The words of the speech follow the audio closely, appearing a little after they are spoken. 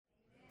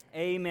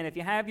Amen. If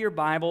you have your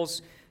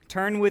Bibles,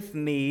 turn with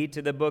me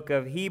to the book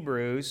of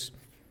Hebrews,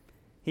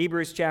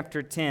 Hebrews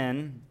chapter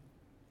 10,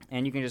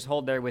 and you can just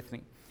hold there with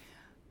me.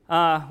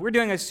 We're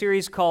doing a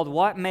series called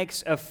What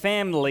Makes a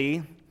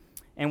Family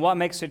and What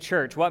Makes a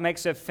Church. What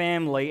makes a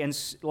family? And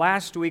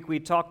last week we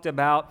talked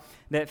about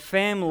that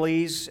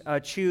families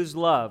choose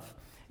love.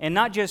 And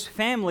not just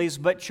families,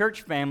 but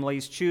church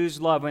families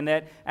choose love. And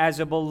that as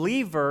a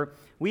believer,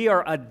 we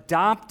are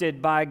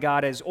adopted by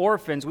God as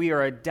orphans. We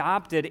are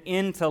adopted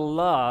into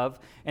love.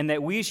 And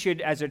that we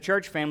should, as a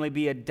church family,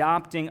 be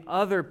adopting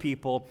other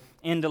people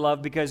into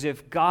love. Because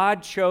if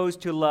God chose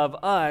to love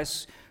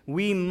us,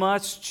 we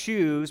must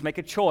choose, make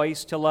a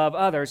choice to love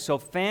others. So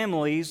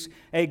families,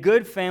 a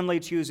good family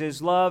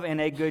chooses love,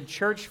 and a good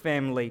church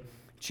family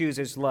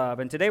chooses love.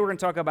 And today we're going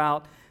to talk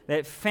about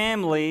that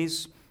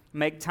families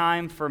make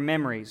time for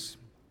memories.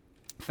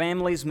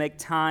 Families make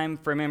time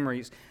for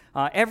memories.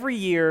 Every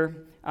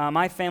year,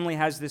 my family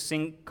has this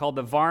thing called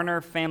the Varner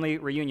Family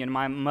Reunion.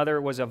 My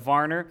mother was a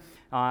Varner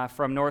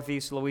from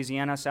northeast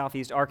Louisiana,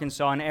 southeast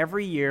Arkansas, and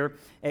every year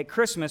at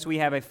Christmas we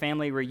have a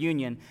family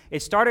reunion.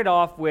 It started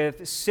off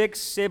with 6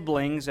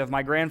 siblings of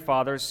my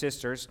grandfather's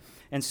sisters,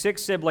 and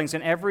 6 siblings,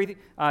 and every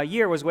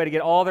year was a way to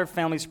get all their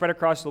families spread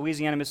across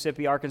Louisiana,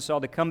 Mississippi, Arkansas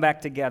to come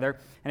back together,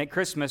 and at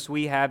Christmas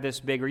we have this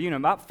big reunion,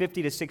 about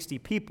 50 to 60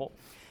 people.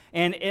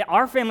 And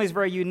our family is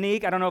very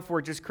unique. I don't know if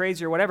we're just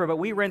crazy or whatever, but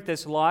we rent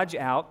this lodge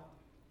out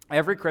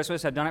every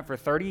Christmas. I've done it for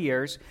 30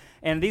 years.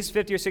 And these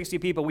 50 or 60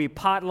 people, we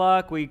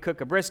potluck, we cook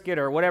a brisket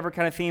or whatever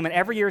kind of theme. And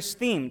every year is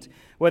themed,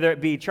 whether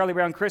it be Charlie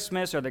Brown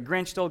Christmas or the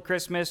Grinch Stole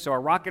Christmas or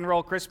Rock and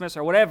Roll Christmas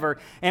or whatever.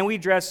 And we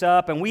dress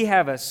up and we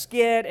have a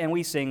skit and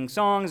we sing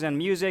songs and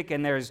music.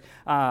 And there's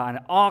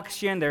an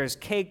auction, there's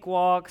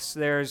cakewalks,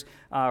 there's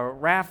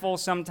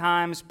raffles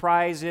sometimes,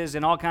 prizes,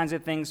 and all kinds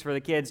of things for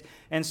the kids.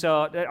 And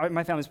so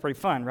my family's pretty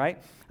fun,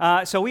 right?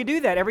 So we do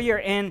that every year.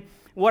 And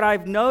what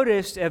I've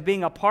noticed of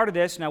being a part of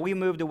this, now we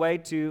moved away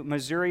to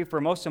Missouri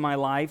for most of my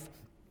life,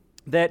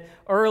 that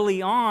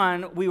early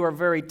on we were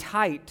very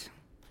tight.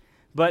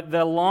 But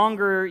the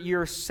longer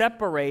you're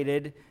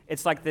separated,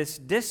 it's like this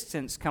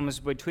distance comes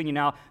between you.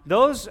 Now,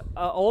 those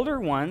older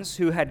ones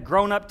who had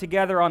grown up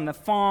together on the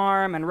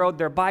farm and rode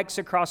their bikes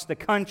across the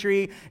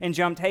country and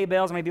jumped hay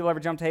bales. How many people ever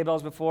jumped hay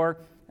bales before?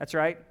 That's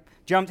right.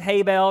 Jumped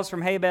hay bales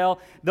from hay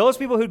bale. Those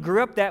people who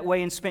grew up that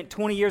way and spent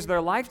 20 years of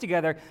their life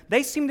together,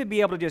 they seem to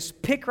be able to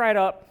just pick right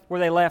up where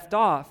they left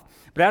off.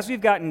 But as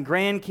we've gotten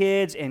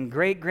grandkids and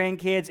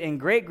great-grandkids and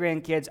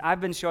great-grandkids,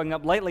 I've been showing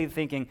up lately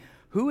thinking,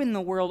 who in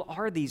the world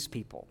are these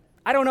people?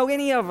 I don't know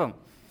any of them.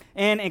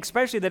 And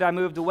especially that I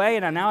moved away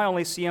and now I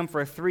only see them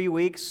for 3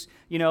 weeks,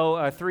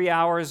 3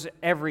 hours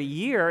every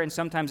year and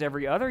sometimes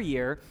every other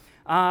year.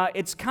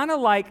 It's kind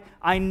of like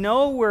I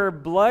know we're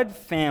blood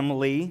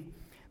family,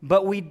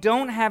 but we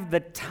don't have the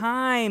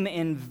time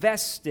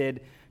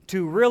invested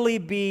to really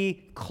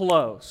be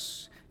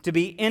close, to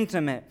be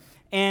intimate.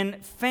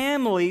 And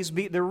families,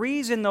 the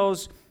reason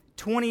those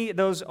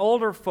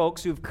older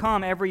folks who've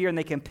come every year and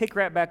they can pick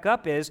right back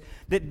up is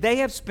that they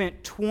have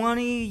spent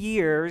 20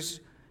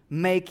 years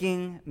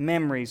making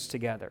memories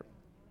together.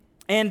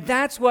 And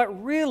that's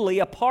what really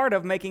a part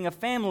of making a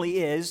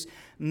family is,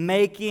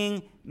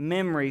 making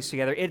memories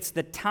together. It's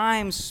the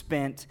time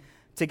spent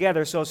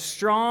together. So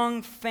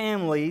strong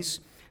families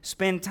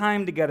spend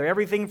time together.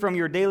 Everything from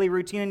your daily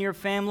routine in your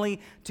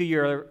family to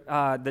your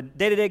the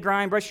day-to-day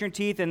grind, brushing your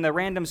teeth, and the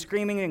random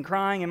screaming and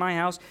crying in my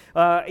house,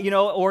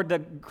 or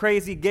the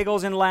crazy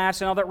giggles and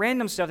laughs and all that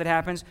random stuff that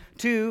happens,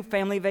 to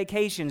family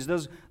vacations,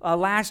 those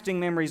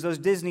lasting memories, those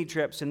Disney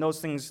trips and those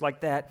things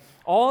like that.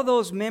 All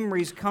those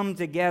memories come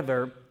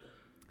together,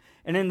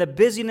 and in the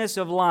busyness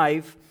of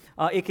life,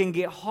 it can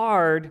get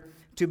hard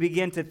to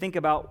begin to think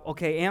about,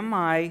 okay, am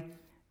I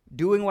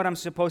doing what I'm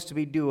supposed to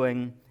be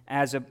doing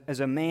as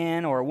a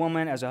man or a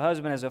woman, as a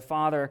husband, as a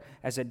father,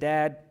 as a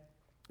dad,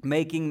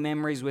 making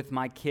memories with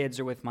my kids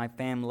or with my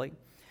family?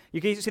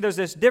 You can see there's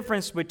this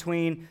difference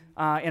between,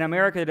 in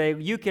America today,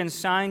 you can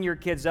sign your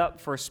kids up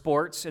for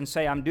sports and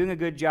say, I'm doing a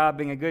good job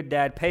being a good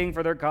dad, paying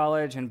for their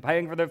college and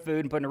paying for their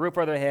food and putting a roof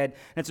over their head.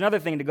 And it's another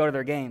thing to go to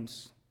their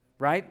games,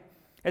 right?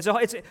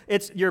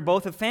 It's you're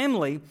both a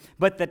family,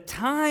 but the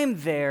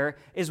time there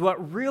is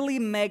what really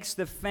makes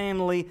the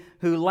family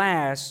who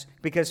lasts,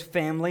 because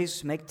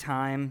families make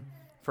time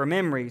for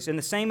memories. And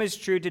the same is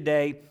true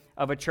today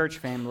of a church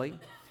family.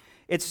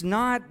 It's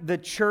not the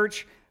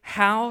church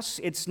house,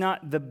 it's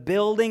not the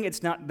building,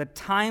 it's not the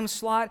time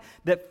slot.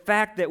 The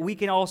fact that we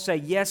can all say,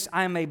 yes,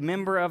 I'm a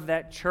member of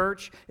that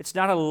church. It's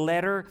not a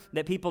letter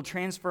that people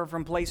transfer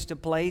from place to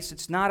place.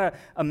 It's not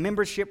a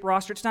membership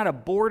roster. It's not a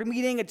board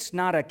meeting. It's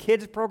not a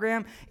kids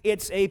program.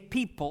 It's a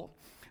people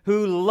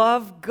who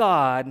love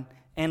God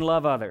and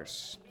love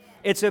others.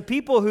 It's a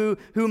people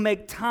who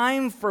make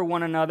time for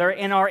one another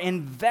and are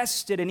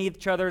invested in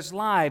each other's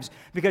lives,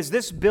 because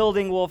this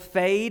building will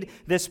fade,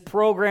 this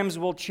programs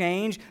will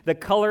change, the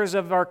colors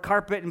of our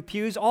carpet and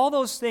pews, all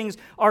those things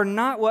are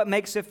not what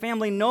makes a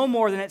family, no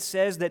more than it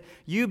says that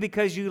you,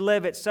 because you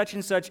live at such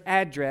and such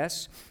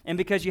address, and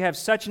because you have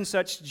such and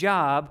such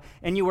job,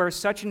 and you wear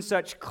such and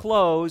such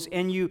clothes,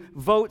 and you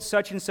vote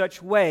such and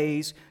such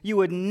ways, you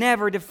would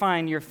never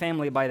define your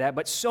family by that.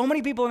 But so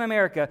many people in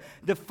America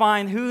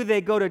define who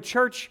they go to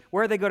church,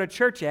 where they go to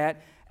church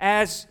at,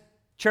 as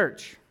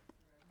church.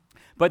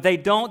 But they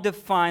don't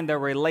define their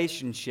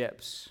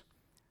relationships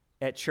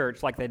at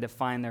church like they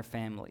define their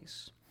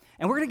families.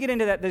 And we're going to get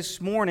into that this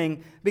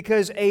morning,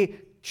 because a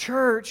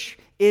church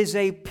is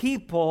a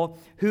people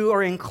who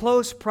are in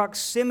close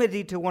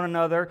proximity to one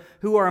another,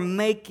 who are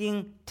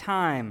making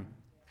time.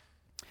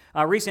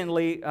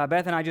 Recently,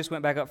 Beth and I just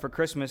went back up for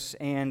Christmas,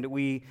 and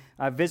we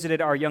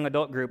visited our young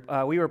adult group.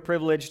 We were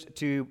privileged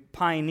to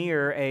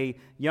pioneer a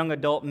young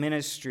adult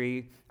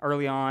ministry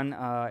early on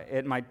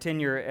at my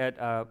tenure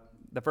at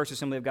the First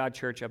Assembly of God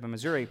Church up in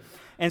Missouri.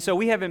 And so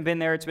we haven't been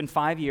there. It's been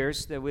 5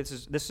 years.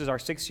 This is our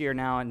 6th year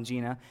now in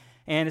Gina.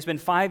 And it's been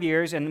 5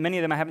 years, and many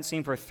of them I haven't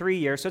seen for 3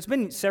 years. So it's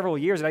been several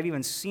years that I've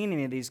even seen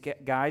any of these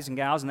guys and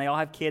gals, and they all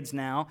have kids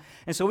now.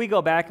 And so we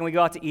go back, and we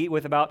go out to eat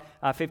with about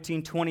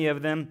 15, 20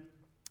 of them.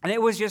 And it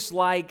was just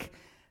like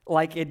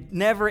it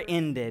never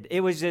ended.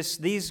 It was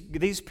just, these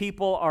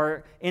people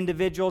are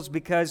individuals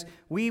because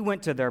we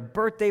went to their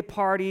birthday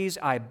parties.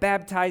 I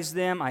baptized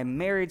them. I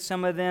married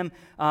some of them.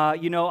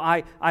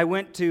 I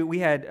went to, we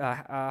had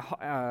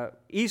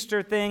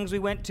Easter things we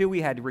went to.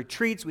 We had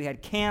retreats. We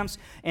had camps.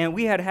 And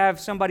we had to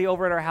have somebody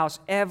over at our house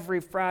every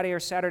Friday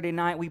or Saturday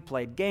night. We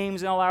played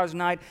games all hours of the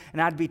night.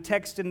 And I'd be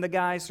texting the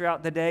guys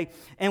throughout the day.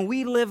 And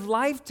we lived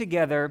life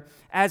together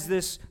as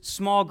this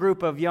small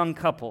group of young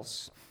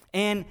couples.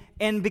 And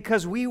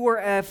because we were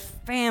a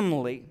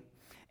family,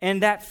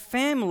 and that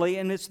family,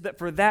 and it's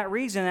for that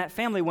reason, that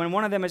family, when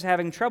one of them is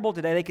having trouble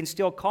today, they can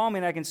still call me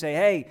and I can say,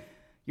 hey,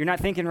 you're not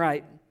thinking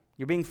right.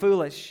 You're being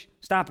foolish.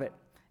 Stop it.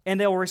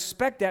 And they'll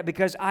respect that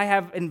because I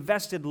have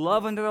invested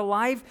love into their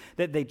life,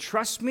 that they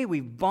trust me.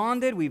 We've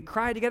bonded. We've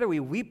cried together.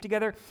 We weep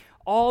together,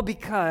 all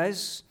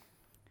because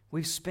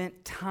we've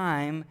spent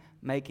time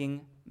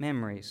making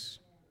memories.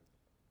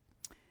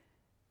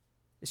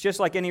 It's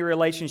just like any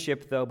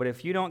relationship, though, but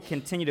if you don't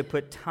continue to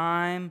put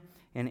time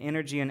and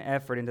energy and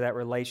effort into that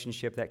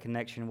relationship, that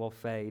connection will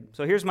fade.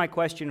 So here's my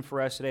question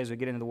for us today as we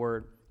get into the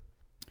Word.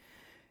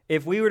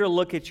 If we were to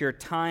look at your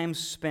time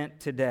spent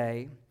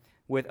today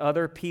with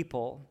other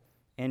people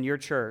in your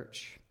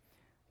church,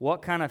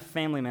 what kind of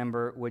family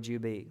member would you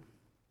be?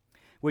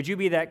 Would you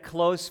be that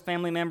close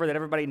family member that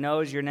everybody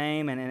knows your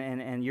name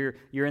and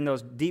you're in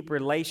those deep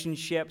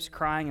relationships,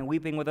 crying and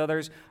weeping with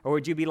others? Or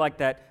would you be like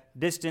that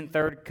distant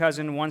third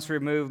cousin, once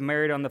removed,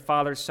 married on the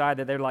father's side,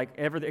 that they're like,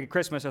 every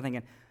Christmas they're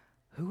thinking,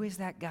 who is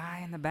that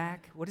guy in the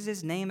back? What is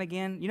his name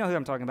again? You know who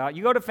I'm talking about.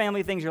 You go to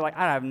family things, you're like,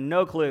 I have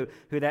no clue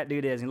who that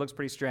dude is. He looks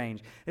pretty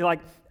strange. You're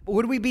like,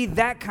 would we be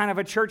that kind of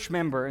a church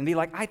member and be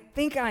like, I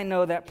think I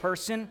know that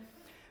person?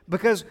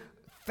 Because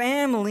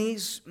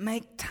families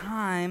make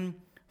time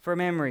for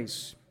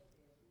memories.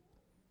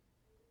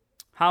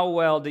 How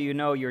well do you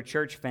know your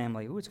church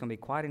family? Ooh, it's going to be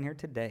quiet in here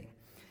today.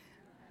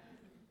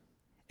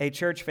 A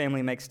church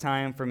family makes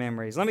time for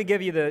memories. Let me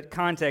give you the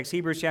context.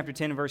 Hebrews chapter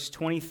 10, verse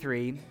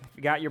 23. If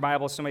you got your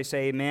Bible, somebody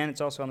say amen.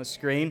 It's also on the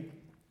screen.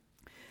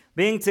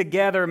 Being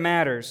together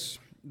matters.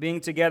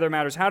 Being together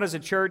matters. How does a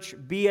church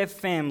be a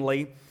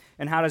family,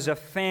 and how does a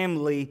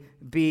family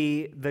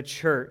be the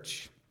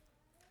church?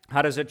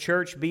 How does a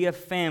church be a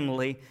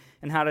family,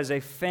 and how does a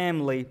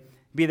family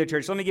be the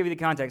church? Let me give you the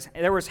context.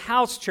 There was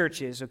house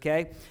churches,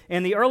 okay?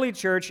 In the early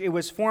church, it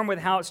was formed with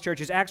house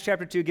churches. Acts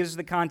chapter 2 gives us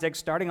the context,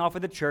 starting off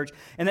with the church,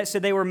 and that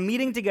said they were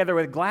meeting together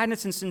with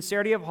gladness and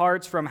sincerity of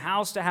hearts from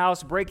house to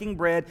house, breaking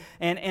bread,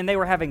 and they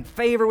were having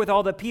favor with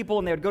all the people,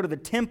 and they would go to the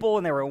temple,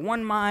 and they were in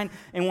one mind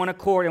and one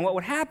accord. And what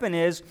would happen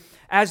is,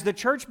 as the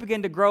church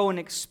began to grow and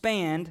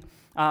expand,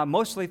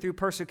 mostly through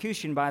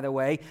persecution, by the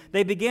way,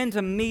 they began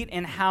to meet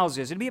in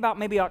houses. It'd be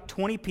maybe about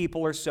 20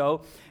 people or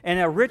so, and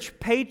a rich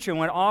patron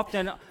would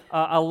often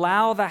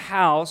allow the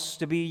house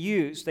to be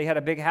used. They had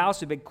a big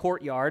house, a big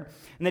courtyard,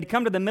 and they'd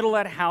come to the middle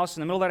of that house,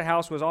 and the middle of that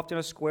house was often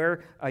a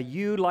square, a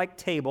U-like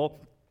table.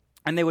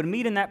 And they would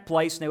meet in that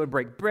place, and they would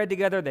break bread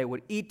together. They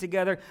would eat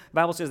together. The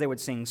Bible says they would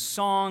sing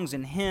songs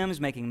and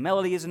hymns, making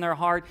melodies in their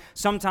heart.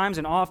 Sometimes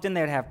and often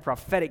they would have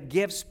prophetic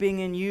gifts being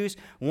in use.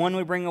 One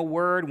would bring a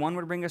word, one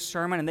would bring a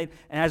sermon. And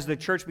as the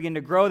church began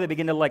to grow, they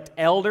began to elect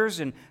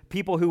elders and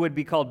people who would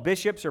be called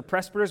bishops or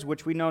presbyters,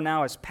 which we know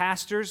now as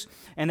pastors.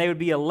 And they would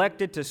be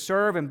elected to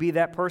serve and be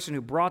that person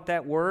who brought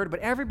that word. But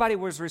everybody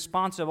was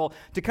responsible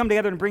to come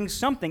together and bring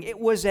something. It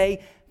was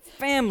a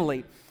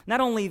family.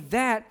 Not only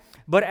that,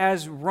 but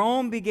as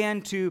Rome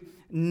began to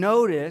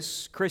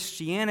notice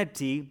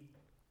Christianity,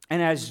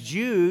 and as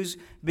Jews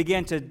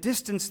began to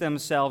distance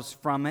themselves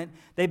from it,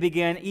 they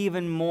began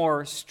even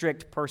more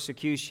strict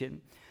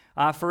persecution.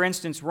 For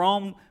instance,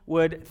 Rome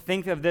would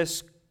think of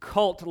this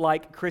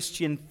cult-like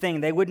Christian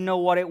thing. They wouldn't know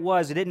what it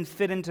was. It didn't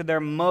fit into their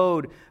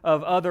mode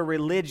of other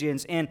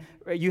religions. And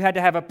you had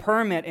to have a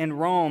permit in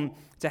Rome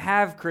to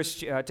have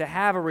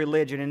a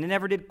religion, and it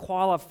never did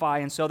qualify.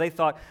 And so they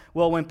thought,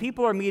 well, when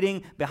people are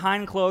meeting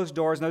behind closed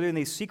doors and they're doing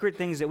these secret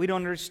things that we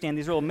don't understand,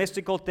 these little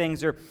mystical things,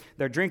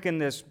 they're drinking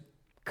this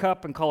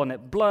cup and calling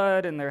it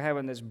blood, and they're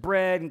having this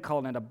bread and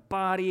calling it a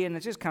body, and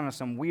it's just kind of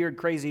some weird,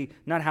 crazy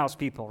nut house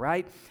people,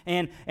 right?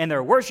 And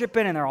they're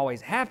worshiping, and they're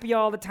always happy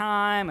all the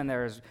time,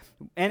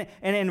 and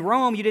in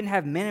Rome, you didn't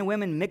have men and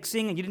women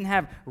mixing, and you didn't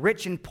have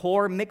rich and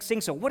poor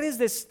mixing, so what is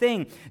this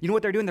thing? You know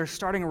what they're doing? They're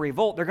starting a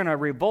revolt. They're going to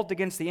revolt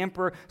against the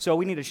emperor, so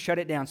we need to shut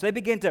it down. So they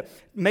begin to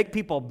make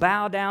people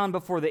bow down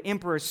before the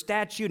emperor's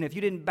statue, and if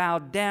you didn't bow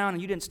down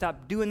and you didn't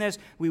stop doing this,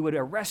 we would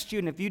arrest you,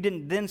 and if you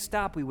didn't then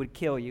stop, we would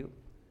kill you.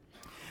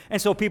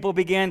 And so people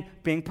began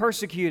being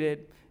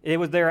persecuted. It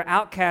was their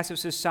outcasts of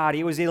society.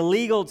 It was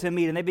illegal to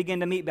meet, and they began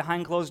to meet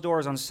behind closed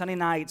doors on Sunday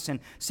nights and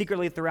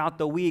secretly throughout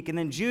the week. And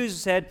then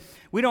Jews said,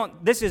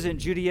 this isn't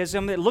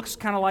Judaism. It looks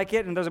kind of like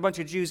it, and there's a bunch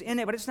of Jews in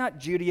it, but it's not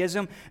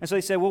Judaism. And so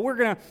they said, well,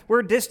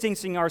 we're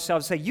distancing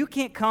ourselves. Say, you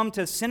can't come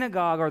to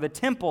synagogue or the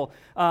temple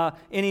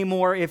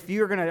anymore if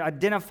you're going to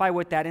identify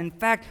with that. In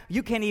fact,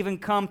 you can't even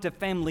come to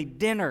family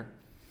dinner.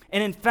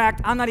 And in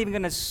fact, I'm not even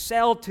going to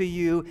sell to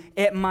you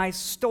at my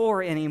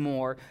store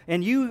anymore.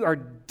 And you are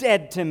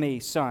dead to me,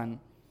 son,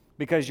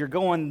 because you're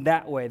going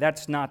that way.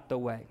 That's not the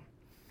way.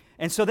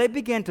 And so they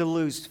began to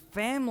lose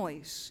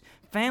families.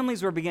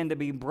 Families were beginning to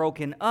be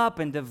broken up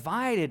and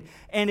divided.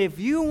 And if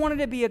you wanted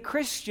to be a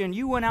Christian,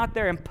 you went out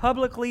there and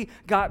publicly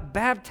got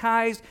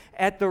baptized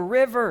at the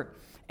river.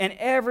 And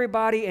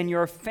everybody in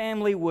your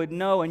family would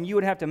know, and you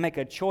would have to make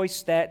a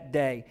choice that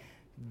day.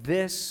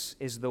 This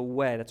is the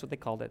way. That's what they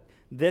called it.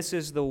 This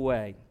is the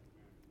way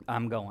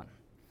I'm going.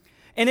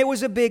 And it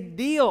was a big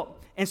deal.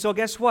 And so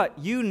guess what?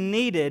 You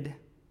needed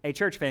a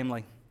church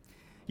family.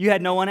 You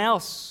had no one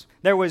else.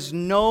 There was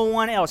no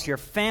one else. Your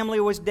family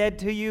was dead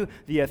to you.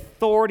 The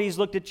authorities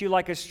looked at you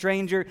like a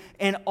stranger.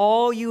 And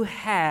all you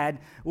had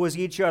was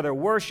each other,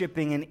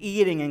 worshiping and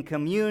eating and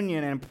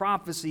communion and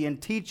prophecy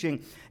and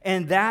teaching.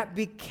 And that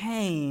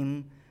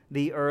became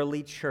the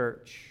early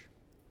church.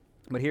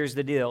 But here's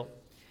the deal.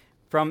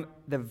 From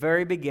the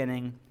very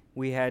beginning,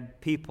 we had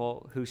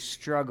people who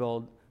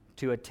struggled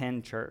to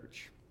attend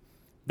church.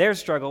 Their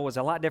struggle was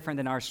a lot different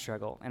than our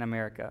struggle in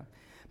America.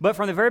 But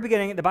from the very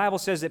beginning, the Bible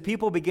says that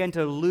people began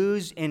to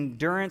lose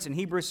endurance, and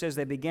Hebrews says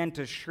they began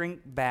to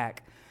shrink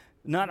back.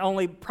 Not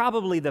only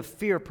probably the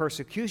fear of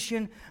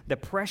persecution, the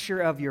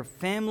pressure of your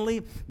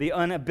family, the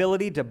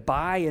inability to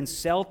buy and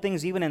sell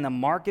things even in the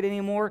market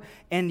anymore,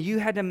 and you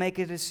had to make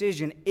a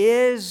decision.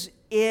 Is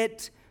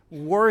it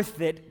worth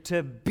it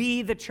to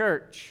be the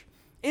church?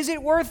 Is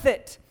it worth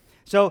it?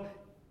 So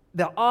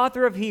the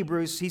author of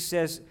Hebrews, he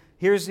says,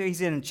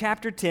 he's in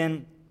chapter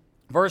 10,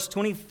 verse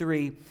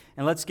 23,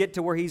 and let's get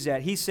to where he's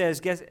at. He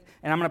says,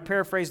 and I'm going to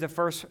paraphrase the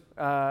first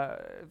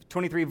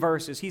 23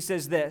 verses. He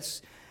says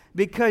this,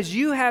 because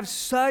you have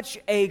such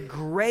a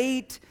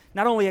great,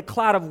 not only a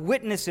cloud of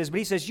witnesses, but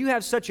he says you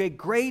have such a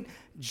great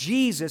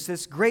Jesus,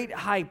 this great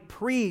high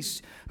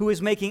priest who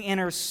is making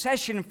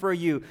intercession for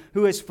you,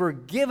 who has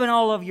forgiven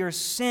all of your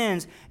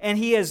sins, and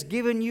he has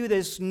given you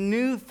this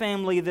new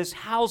family, this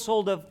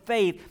household of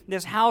faith,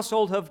 this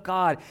household of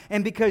God.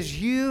 And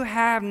because you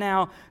have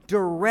now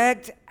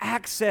direct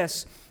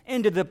access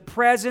into the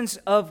presence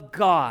of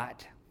God,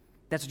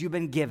 that's what you've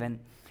been given.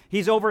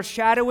 He's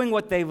overshadowing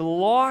what they've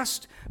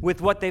lost with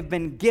what they've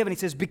been given. He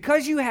says,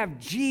 because you have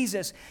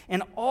Jesus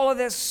and all of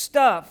this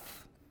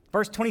stuff,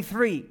 verse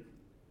 23,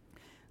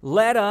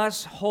 let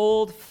us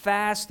hold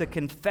fast the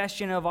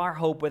confession of our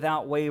hope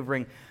without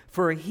wavering.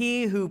 For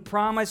he who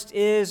promised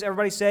is,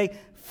 everybody say,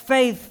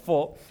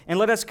 faithful. And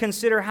let us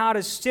consider how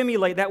to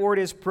stimulate. That word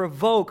is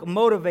provoke,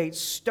 motivate,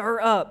 stir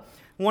up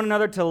one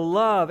another to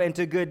love and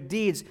to good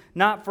deeds,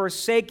 not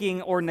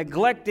forsaking or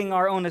neglecting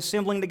our own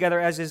assembling together,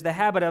 as is the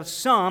habit of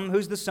some.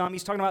 Who's the some?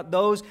 He's talking about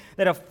those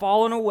that have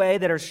fallen away,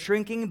 that are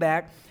shrinking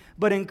back,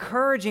 but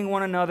encouraging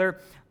one another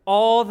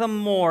all the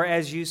more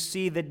as you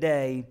see the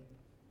day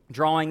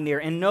drawing near.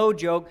 And no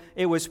joke,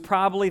 it was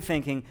probably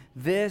thinking,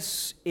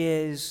 this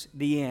is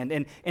the end.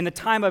 And in the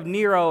time of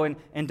Nero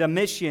and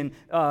Domitian,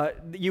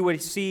 you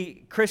would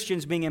see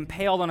Christians being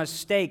impaled on a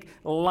stake,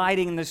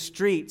 lighting the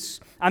streets.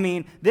 I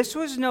mean, this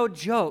was no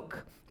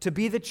joke. To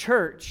be the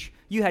church,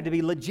 you had to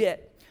be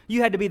legit.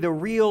 You had to be the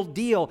real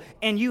deal,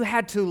 and you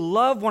had to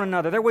love one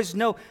another. There was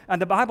no,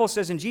 the Bible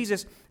says, and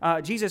Jesus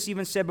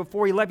even said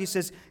before he left, he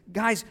says,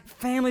 guys,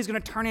 family's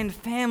going to turn into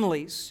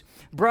families.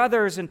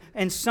 Brothers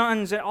and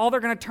sons, and all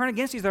they're going to turn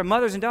against each other,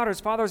 mothers and daughters,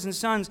 fathers and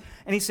sons.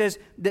 And he says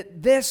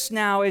that this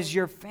now is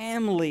your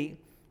family.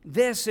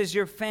 This is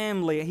your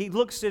family. He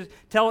looks to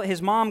tell,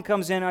 his mom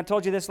comes in. I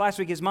told you this last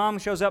week. His mom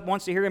shows up,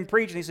 wants to hear him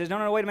preach, and he says,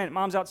 no, wait a minute.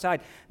 Mom's outside.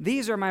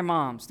 These are my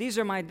moms. These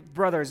are my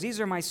brothers. These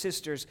are my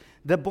sisters.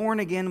 The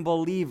born-again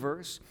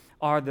believers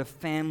are the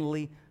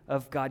family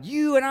of God.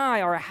 You and I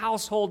are a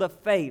household of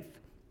faith.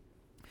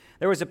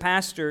 There was a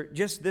pastor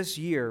just this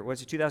year,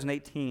 was it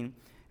 2018?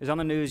 It was on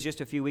the news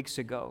just a few weeks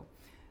ago.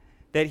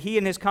 that he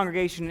and his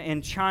congregation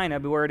in China,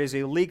 where it is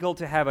illegal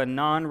to have a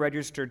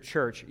non-registered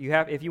church.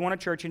 If you want a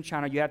church in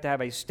China, you have to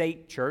have a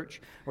state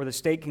church where the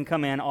state can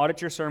come in,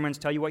 audit your sermons,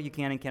 tell you what you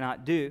can and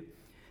cannot do.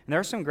 And there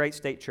are some great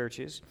state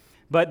churches.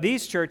 But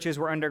these churches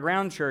were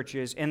underground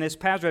churches, and this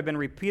pastor had been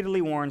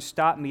repeatedly warned,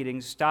 stop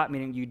meeting,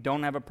 you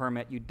don't have a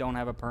permit, you don't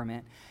have a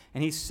permit.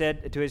 And he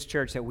said to his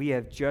church that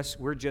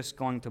we're just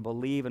going to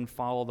believe and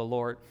follow the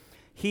Lord.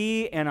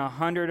 He and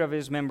 100 of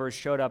his members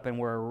showed up and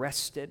were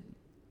arrested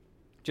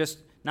just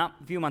not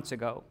a few months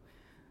ago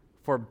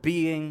for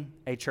being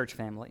a church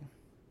family.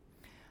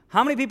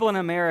 How many people in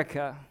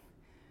America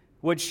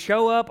would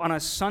show up on a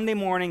Sunday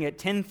morning at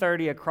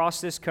 10:30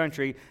 across this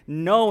country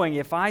knowing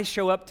if I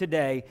show up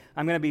today,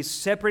 I'm going to be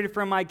separated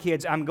from my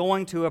kids. I'm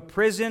going to a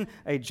prison,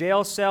 a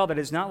jail cell that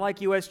is not like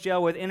U.S.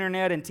 jail with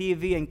internet and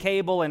TV and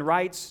cable and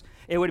rights.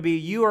 It would be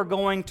you are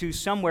going to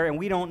somewhere and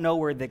we don't know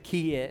where the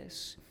key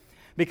is.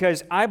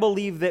 Because I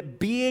believe that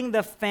being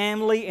the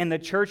family in the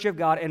church of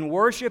God and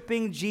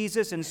worshiping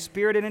Jesus in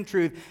spirit and in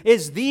truth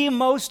is the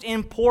most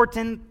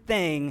important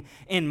thing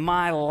in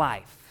my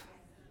life.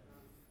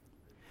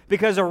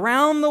 Because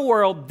around the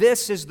world,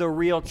 this is the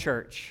real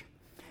church.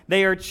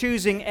 They are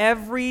choosing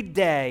every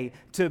day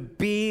to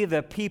be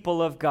the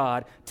people of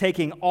God,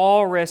 taking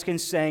all risk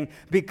and saying,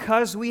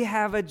 because we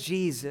have a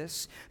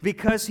Jesus,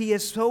 because He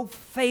is so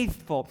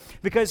faithful,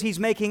 because He's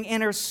making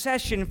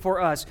intercession for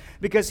us,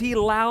 because He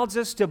allows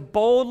us to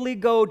boldly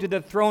go to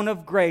the throne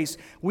of grace,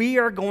 we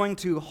are going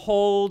to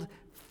hold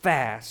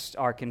fast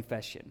our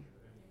confession.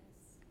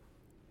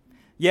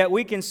 Yet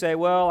we can say,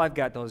 well, I've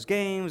got those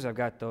games, I've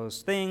got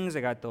those things,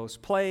 I got those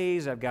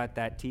plays, I've got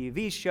that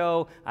TV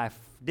show, I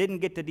didn't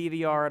get to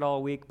DVR it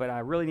all week, but I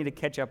really need to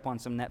catch up on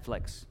some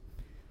Netflix.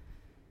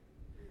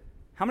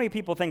 How many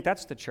people think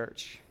that's the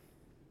church?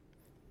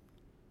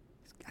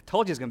 I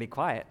told you it's going to be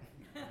quiet.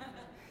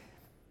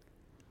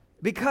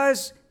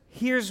 Because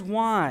here's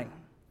why.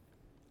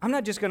 I'm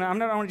not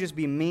going to just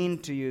be mean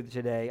to you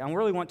today. I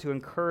really want to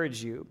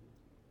encourage you.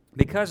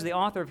 Because the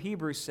author of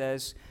Hebrews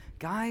says,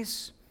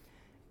 guys,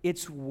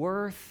 it's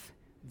worth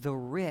the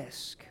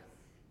risk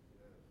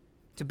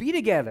to be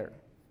together.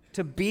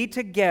 To be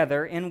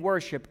together in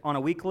worship on a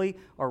weekly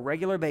or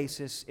regular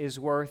basis is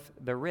worth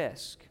the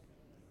risk.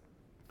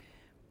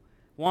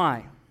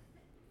 Why?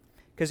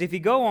 Because if you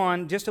go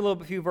on just a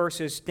few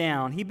verses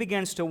down, he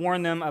begins to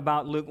warn them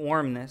about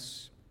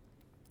lukewarmness.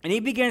 And he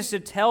begins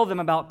to tell them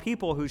about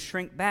people who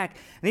shrink back.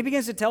 And he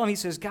begins to tell them, he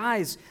says,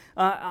 guys,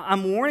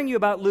 I'm warning you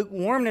about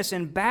lukewarmness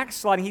and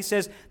backsliding. He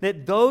says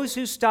that those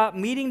who stop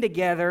meeting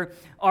together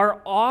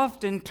are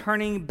often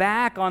turning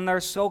back on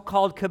their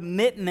so-called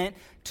commitment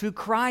to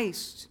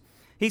Christ.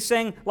 He's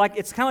saying,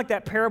 it's kind of like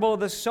that parable of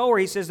the sower.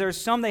 He says there's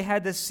some they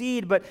had the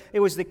seed, but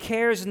it was the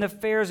cares and the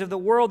affairs of the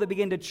world that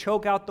began to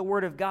choke out the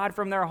word of God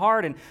from their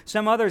heart. And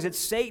some others, it's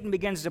Satan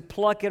begins to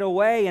pluck it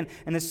away, and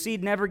the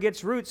seed never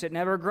gets roots. It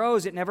never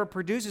grows. It never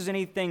produces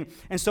anything.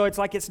 And so it's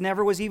like it's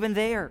never was even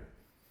there.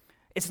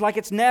 It's like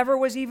it's never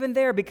was even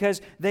there because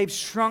they've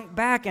shrunk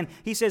back. And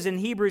he says in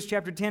Hebrews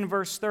chapter 10,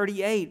 verse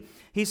 38,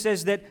 he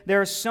says that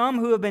there are some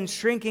who have been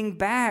shrinking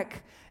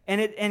back.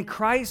 And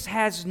Christ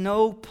has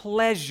no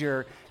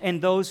pleasure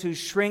in those who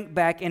shrink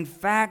back. In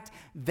fact,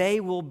 they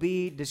will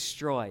be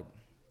destroyed.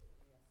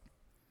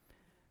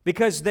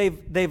 Because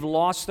they've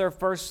lost their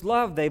first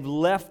love. They've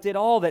left it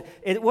all. That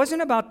it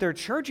wasn't about their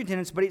church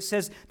attendance, but it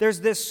says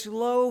there's this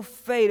slow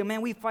fade. And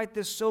man, we fight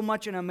this so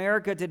much in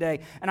America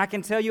today. And I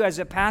can tell you as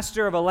a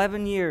pastor of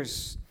 11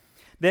 years,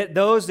 that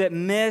those that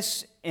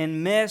miss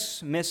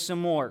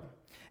some more.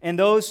 And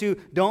those who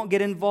don't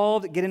get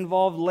involved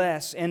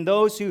less. And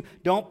those who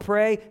don't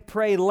pray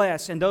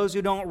less. And those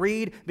who don't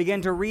read,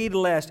 begin to read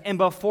less. And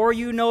before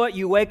you know it,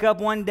 you wake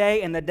up one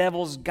day and the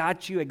devil's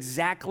got you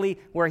exactly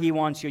where he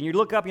wants you. And you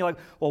look up and you're like,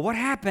 well, what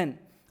happened?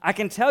 I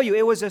can tell you,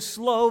 it was a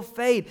slow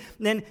fade.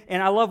 And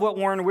I love what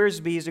Warren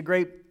Wiersbe, he's a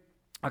great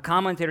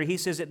commentator, he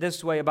says it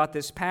this way about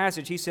this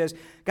passage. He says,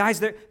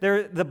 guys,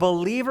 they're the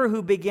believer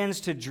who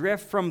begins to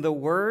drift from the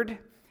word,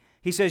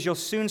 he says you'll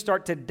soon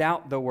start to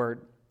doubt the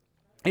word.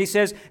 He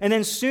says, and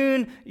then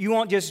soon you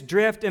won't just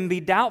drift and be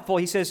doubtful.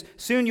 He says,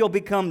 soon you'll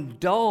become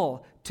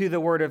dull to the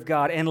Word of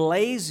God and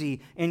lazy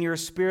in your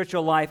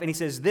spiritual life. And he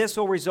says, this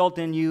will result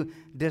in you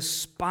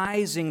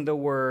despising the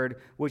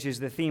Word, which is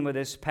the theme of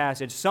this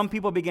passage. Some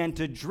people began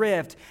to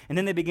drift, and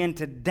then they began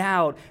to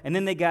doubt, and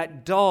then they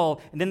got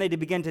dull, and then they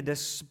began to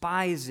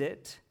despise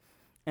it.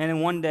 And then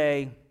one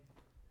day,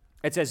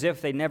 it's as if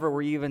they never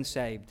were even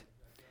saved.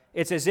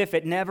 It's as if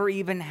it never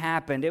even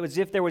happened. It was as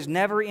if there was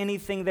never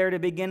anything there to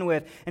begin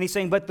with. And he's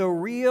saying, but the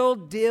real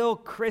deal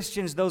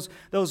Christians,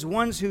 those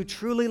ones who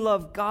truly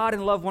love God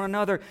and love one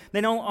another,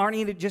 they aren't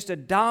even just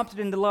adopted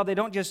into love. They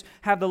don't just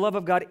have the love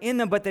of God in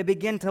them, but they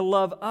begin to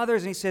love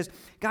others. And he says,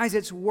 guys,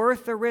 it's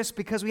worth the risk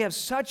because we have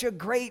such a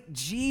great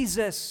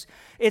Jesus.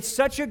 It's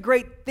such a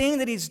great thing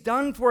that He's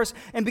done for us.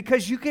 And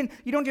because you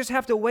don't just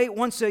have to wait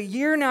once a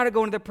year now to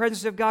go into the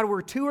presence of God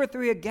where 2 or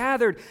 3 are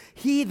gathered.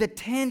 He, the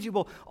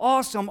tangible,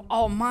 awesome,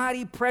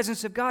 almighty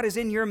presence of God is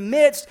in your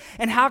midst.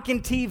 And how can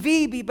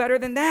TV be better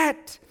than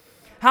that?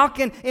 How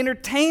can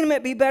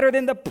entertainment be better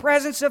than the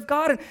presence of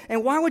God?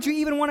 And why would you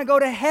even want to go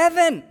to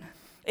heaven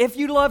if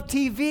you love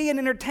TV and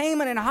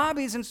entertainment and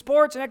hobbies and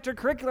sports and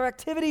extracurricular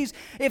activities?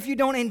 If you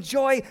don't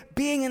enjoy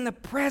being in the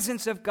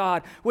presence of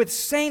God with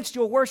saints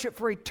you'll worship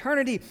for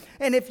eternity,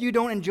 and if you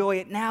don't enjoy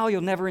it now,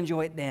 you'll never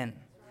enjoy it then.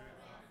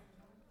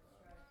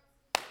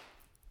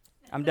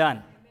 I'm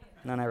done.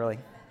 No, not really.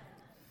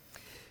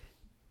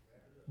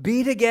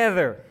 Be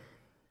together.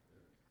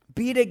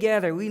 Be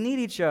together. We need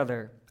each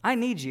other. I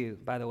need you,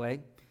 by the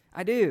way.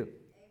 I do.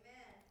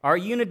 Our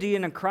unity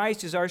in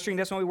Christ is our strength.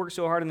 That's why we work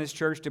so hard in this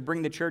church to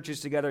bring the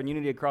churches together in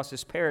unity across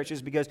this parish, is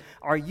because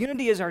our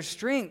unity is our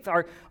strength.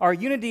 Our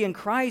unity in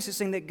Christ is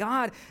saying that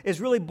God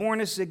has really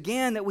born us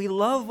again, that we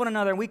love one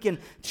another, and we can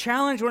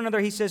challenge one another,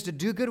 he says, to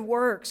do good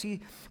works.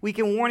 We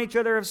can warn each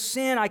other of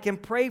sin. I can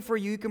pray for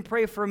you. You can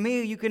pray for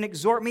me. You can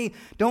exhort me.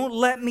 Don't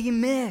let me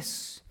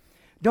miss.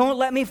 Don't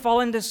let me fall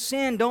into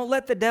sin. Don't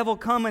let the devil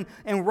come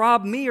and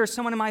rob me or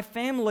someone in my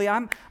family.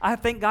 I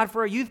thank God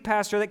for a youth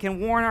pastor that can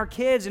warn our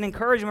kids and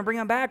encourage them and bring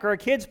them back, or a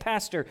kids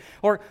pastor,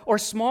 or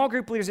small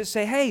group leaders that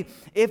say, hey,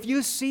 if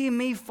you see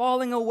me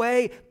falling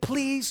away,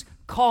 please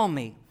call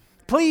me.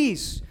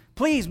 Please,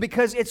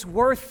 because it's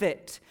worth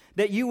it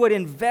that you would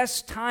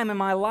invest time in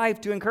my life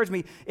to encourage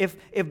me. If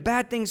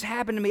bad things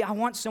happen to me, I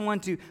want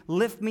someone to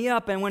lift me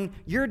up. And when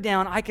you're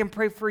down, I can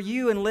pray for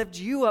you and lift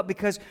you up,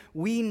 because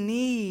we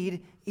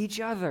need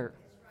each other.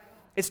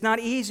 It's not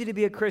easy to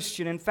be a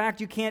Christian. In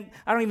fact, I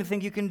don't even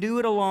think you can do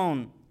it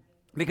alone,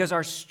 because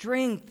our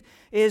strength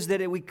is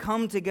that we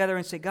come together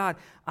and say, God,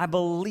 I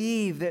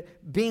believe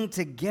that being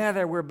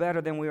together we're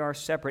better than we are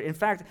separate. In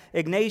fact,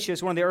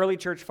 Ignatius, one of the early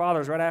church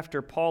fathers, right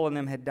after Paul and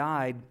them had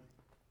died,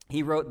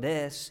 he wrote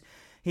this.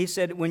 He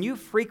said, when you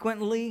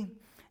frequently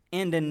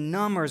and in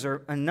numbers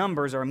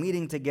are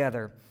meeting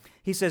together,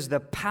 he says, the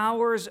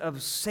powers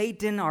of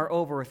Satan are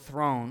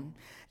overthrown,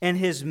 and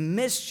his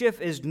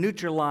mischief is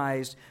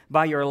neutralized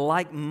by your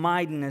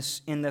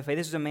like-mindedness in the faith.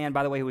 This is a man,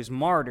 by the way, who was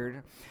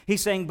martyred.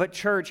 He's saying, but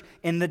church,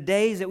 in the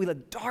days that we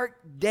live, dark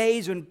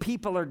days when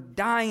people are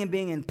dying and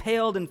being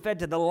impaled and fed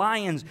to the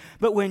lions,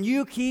 but when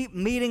you keep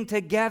meeting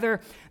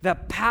together, the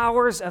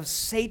powers of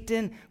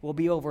Satan will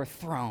be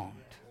overthrown.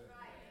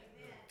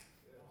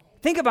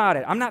 Think about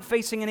it. I'm not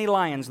facing any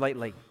lions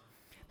lately.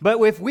 But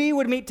if we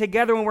would meet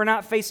together when we're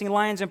not facing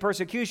lions and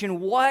persecution,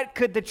 what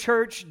could the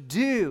church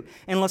do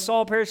in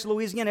LaSalle Parish,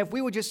 Louisiana, if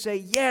we would just say,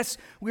 yes,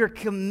 we are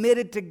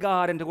committed to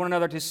God and to one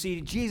another to see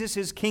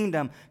Jesus'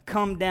 kingdom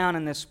come down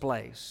in this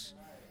place?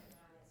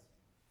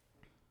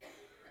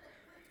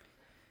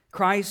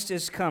 Christ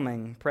is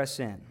coming. Press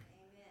in.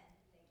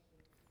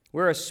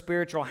 We're a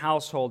spiritual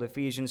household,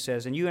 Ephesians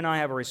says, and you and I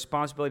have a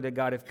responsibility to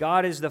God. If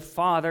God is the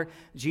Father,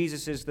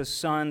 Jesus is the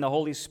Son, the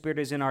Holy Spirit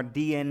is in our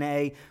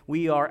DNA,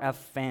 we are a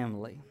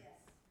family.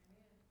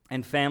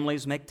 And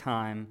families make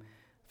time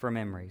for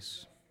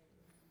memories.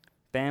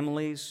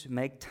 Families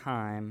make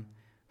time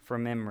for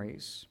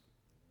memories.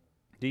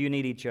 Do you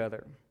need each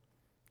other?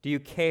 Do you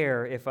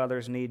care if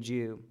others need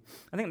you?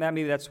 I think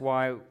maybe that's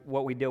why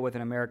what we deal with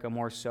in America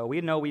more so.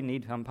 We know we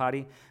need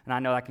somebody, and I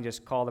know I can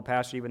just call the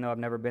pastor even though I've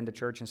never been to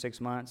church in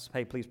 6 months.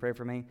 Hey, please pray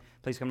for me.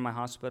 Please come to my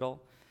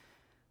hospital.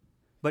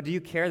 But do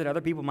you care that other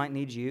people might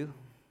need you?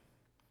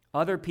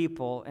 Other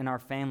people in our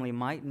family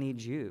might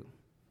need you.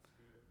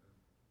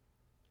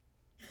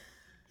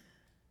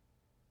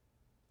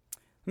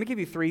 Let me give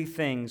you 3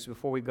 things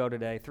before we go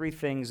today. 3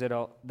 things that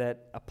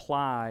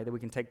apply, that we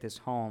can take this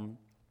home.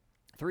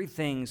 3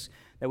 things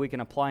that we can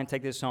apply and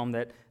take this home,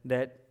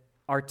 that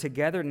our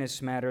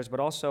togetherness matters, but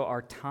also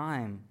our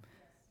time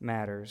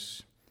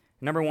matters.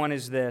 Number 1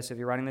 is this, if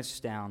you're writing this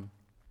down: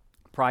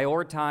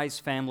 prioritize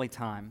family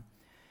time.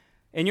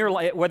 In your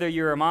life, whether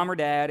you're a mom or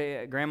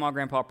dad, grandma,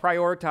 grandpa,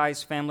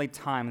 prioritize family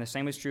time. And the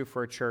same is true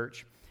for a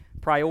church.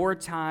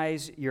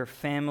 Prioritize your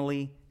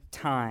family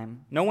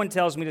time. No one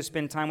tells me to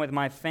spend time with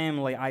my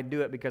family. I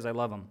do it because I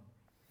love them.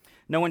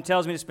 No one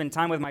tells me to spend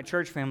time with my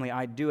church family.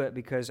 I do it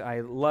because I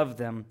love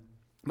them.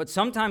 But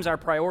sometimes our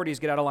priorities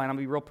get out of line. I'm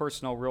going to be real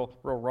personal, real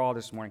raw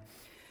this morning.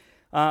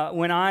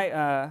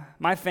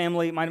 My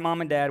family, my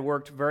mom and dad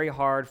worked very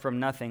hard from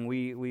nothing.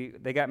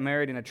 They got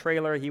married in a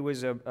trailer. He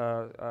was worked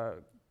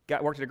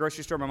at a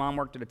grocery store. My mom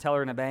worked at a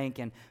teller in a bank,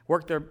 and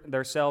worked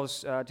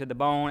themselves to the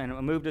bone, and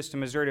moved us to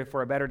Missouri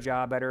for a better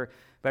job,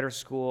 better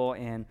school.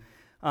 And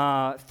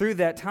through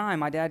that time,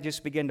 my dad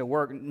just began to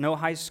work. No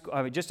high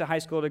school, just a high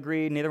school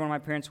degree. Neither one of my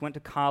parents went to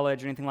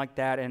college or anything like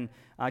that, and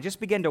just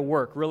began to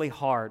work really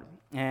hard.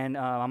 And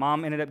my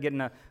mom ended up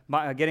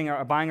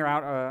buying her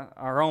out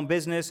our own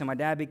business, and my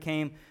dad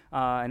became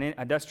an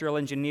industrial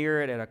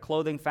engineer at a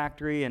clothing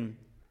factory, and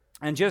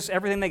just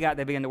everything they got,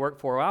 they began to work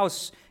for. Well, I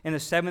was in the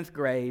 7th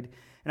grade,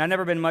 and I'd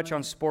never been much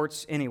on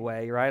sports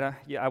anyway, right?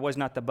 I was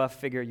not the buff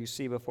figure you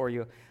see before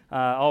you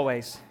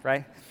always,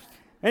 right?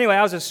 Anyway,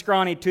 I was a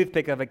scrawny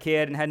toothpick of a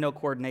kid and had no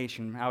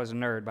coordination. I was a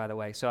nerd, by the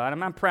way, so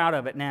I'm proud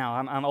of it now.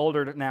 I'm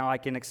older now. I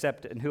can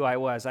accept it and who I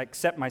was. I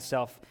accept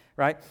myself,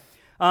 right?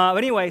 But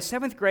anyway,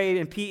 7th grade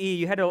in PE,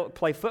 you had to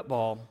play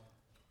football.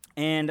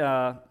 And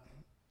I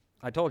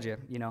told you,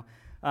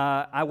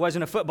 I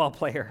wasn't a football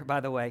player, by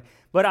the way.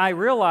 But I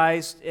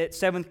realized at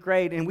 7th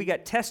grade, and we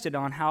got tested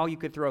on how you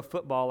could throw a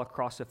football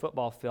across a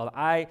football field.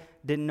 I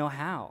didn't know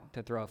how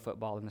to throw a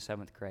football in the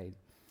 7th grade.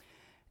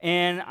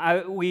 And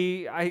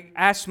I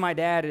asked my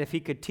dad if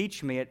he could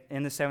teach me it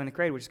in the 7th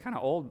grade, which is kind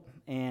of old.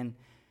 And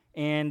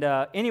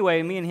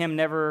anyway, me and him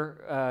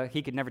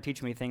he could never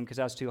teach me anything because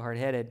I was too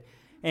hard-headed.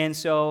 And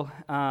so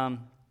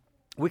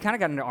we kind of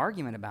got into an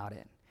argument about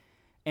it.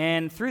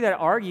 And through that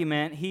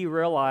argument, he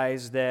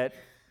realized that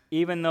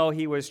even though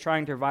he was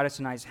trying to provide us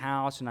a nice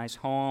house, a nice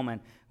home,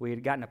 and we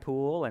had gotten a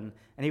pool, and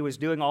he was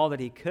doing all that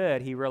he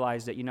could, he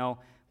realized that,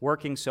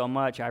 working so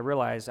much, I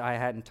realized I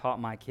hadn't taught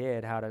my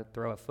kid how to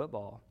throw a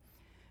football.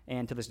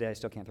 And to this day, I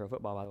still can't throw a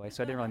football, by the way,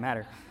 so it didn't really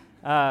matter.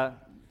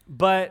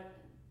 But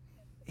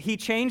he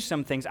changed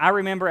some things. I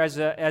remember as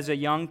a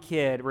young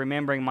kid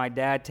remembering my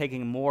dad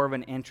taking more of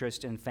an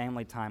interest in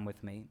family time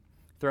with me,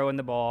 throwing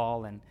the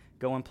ball and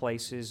going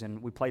places,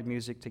 and we played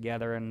music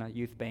together in a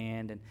youth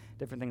band and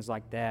different things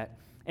like that.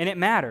 And it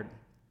mattered.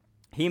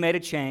 He made a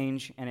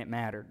change, and it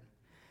mattered.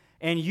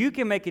 And you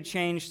can make a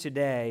change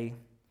today,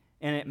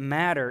 and it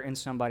matter in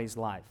somebody's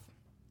life.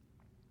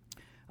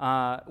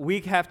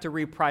 We have to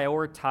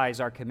reprioritize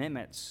our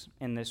commitments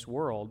in this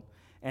world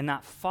and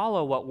not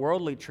follow what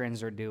worldly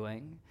trends are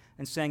doing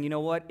and saying, you know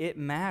what, it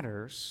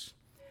matters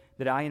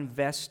that I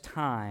invest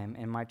time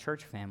in my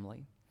church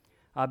family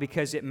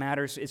because it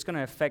matters. It's going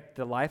to affect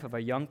the life of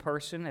a young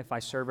person if I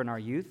serve in our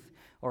youth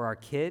or our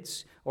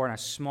kids or in a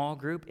small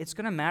group. It's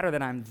going to matter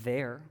that I'm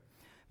there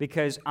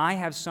because I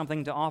have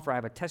something to offer. I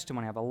have a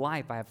testimony, I have a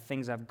life, I have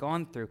things I've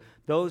gone through.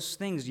 Those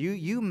things,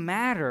 you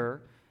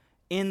matter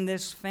in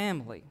this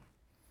family.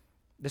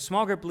 The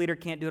small group leader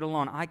can't do it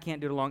alone. I can't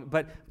do it alone.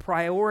 But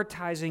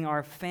prioritizing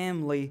our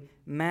family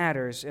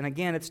matters. And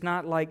again, it's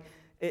not like,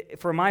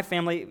 for my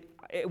family,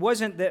 it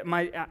wasn't that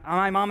my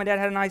mom and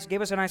dad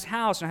gave us a nice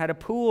house and had a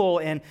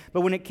pool.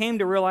 But when it came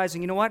to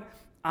realizing, you know what,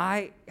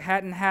 I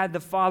hadn't had the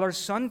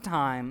father-son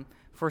time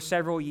for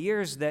several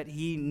years that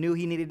he knew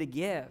he needed to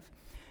give.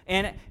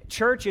 And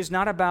church is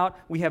not about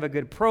we have a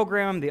good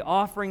program, the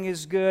offering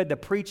is good, the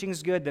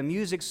preaching's good, the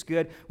music's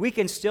good. We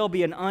can still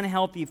be an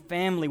unhealthy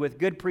family with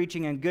good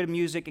preaching and good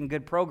music and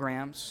good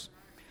programs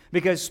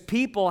because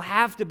people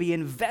have to be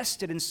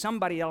invested in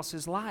somebody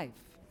else's life.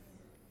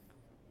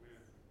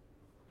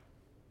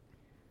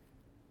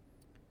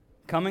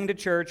 Coming to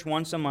church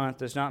once a month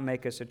does not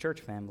make us a church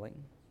family.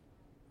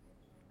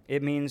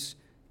 It means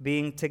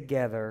being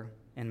together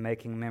and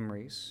making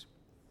memories.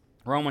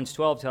 Romans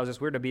 12 tells us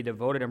we're to be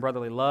devoted in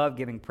brotherly love,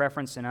 giving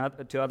preference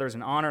to others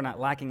in honor, not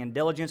lacking in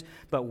diligence,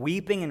 but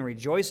weeping and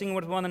rejoicing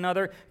with one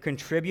another,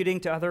 contributing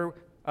to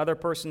other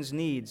person's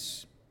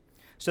needs.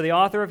 So the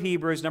author of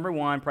Hebrews, number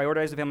 1,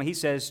 prioritize the family. He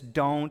says,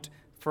 don't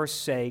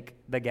forsake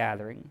the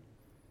gathering.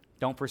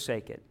 Don't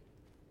forsake it.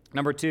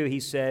 Number 2, he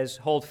says,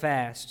 hold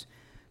fast.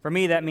 For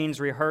me, that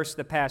means rehearse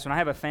the past. When I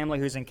have a family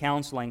who's in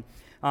counseling,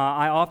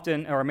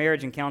 or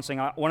marriage and counseling,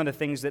 one of the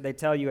things that they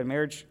tell you in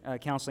marriage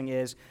counseling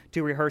is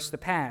to rehearse the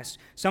past.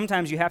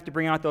 Sometimes you have to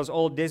bring out those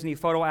old Disney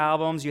photo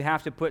albums. You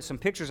have to put some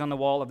pictures on the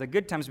wall of the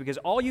good times because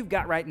all you've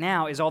got right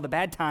now is all the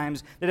bad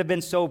times that have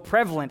been so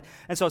prevalent.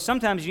 And so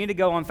sometimes you need to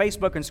go on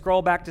Facebook and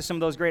scroll back to some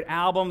of those great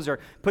albums or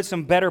put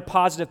some better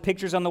positive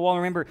pictures on the wall.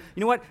 And remember,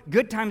 you know what?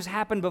 Good times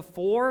happened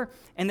before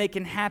and they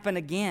can happen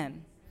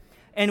again.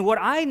 And what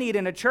I need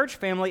in a church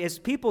family is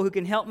people who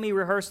can help me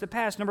rehearse the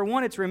past. Number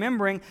 1, it's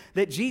remembering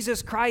that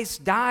Jesus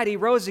Christ died. He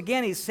rose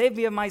again. He saved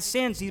me of my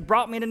sins. He's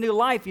brought me into new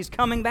life. He's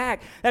coming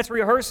back. That's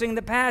rehearsing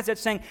the past. That's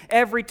saying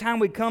every time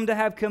we come to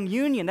have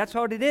communion, that's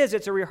what it is.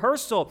 It's a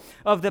rehearsal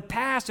of the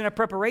past and a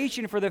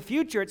preparation for the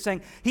future. It's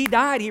saying He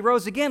died. He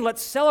rose again.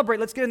 Let's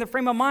celebrate. Let's get in the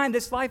frame of mind.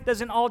 This life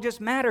doesn't all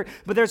just matter,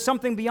 but there's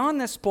something beyond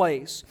this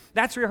place.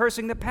 That's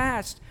rehearsing the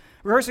past.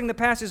 Rehearsing the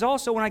past is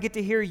also when I get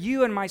to hear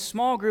you in my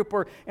small group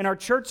or in our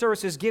church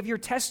services give your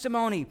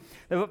testimony.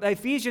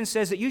 Ephesians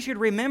says that you should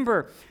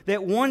remember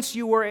that once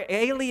you were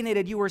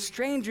alienated, you were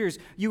strangers,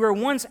 you were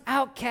once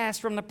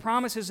outcast from the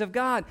promises of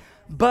God,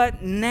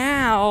 but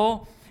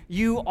now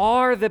you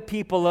are the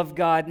people of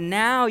God.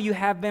 Now you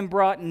have been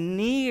brought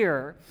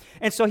near.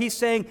 And so he's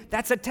saying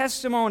that's a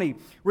testimony.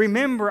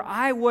 Remember,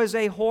 I was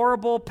a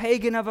horrible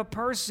pagan of a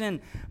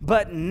person,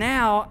 but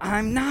now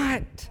I'm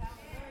not.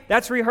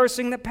 That's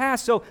rehearsing the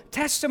past. So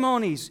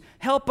testimonies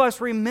help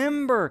us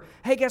remember,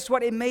 hey, guess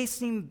what? It may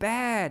seem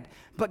bad,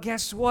 but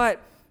guess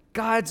what?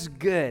 God's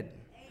good.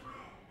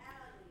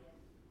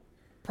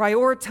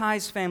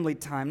 Prioritize family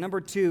time. Number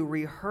 2,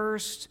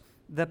 rehearse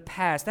the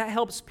past. That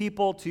helps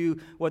people to,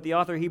 what the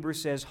author of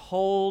Hebrews says,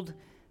 hold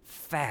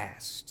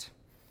fast.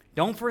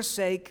 Don't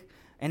forsake,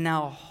 and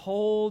now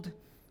hold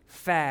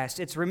fast.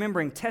 It's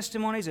remembering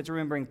testimonies. It's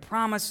remembering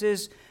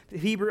promises.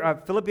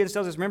 Philippians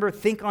tells us, remember,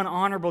 think on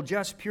honorable,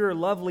 just, pure,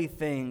 lovely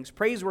things,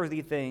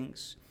 praiseworthy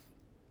things.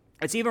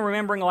 It's even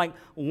remembering like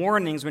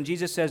warnings when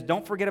Jesus says,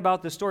 don't forget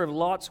about the story of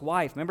Lot's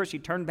wife. Remember, she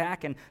turned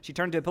back and she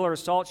turned to a pillar of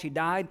salt. She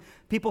died.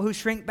 People who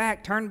shrink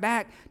back, turn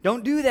back.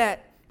 Don't do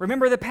that.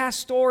 Remember the past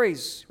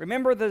stories.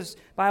 Remember the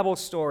Bible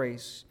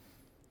stories.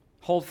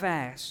 Hold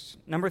fast.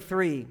 Number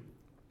 3,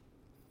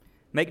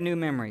 Make new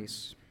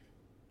memories.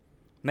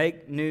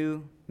 Make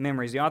new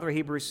memories. The author of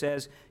Hebrews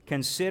says,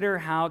 consider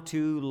how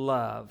to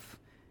love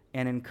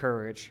and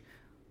encourage.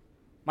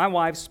 My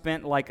wife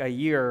spent like a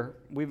year.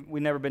 We've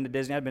never been to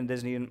Disney. I've been to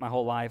Disney in my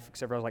whole life,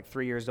 except for I was like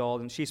 3 years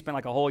old. And she spent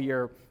like a whole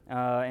year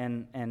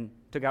and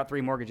took out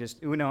 3 mortgages.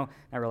 No,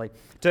 not really.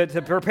 To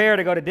prepare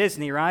to go to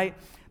Disney, right?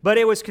 But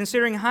it was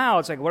considering how.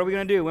 It's like, what are we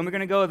going to do? When are we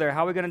going to go there?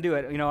 How are we going to do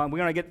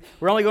it?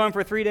 We're only going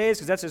for 3 days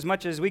because that's as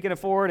much as we can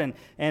afford.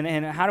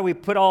 And how do we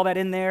put all that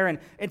in there? And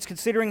it's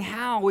considering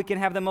how we can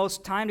have the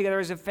most time together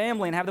as a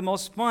family and have the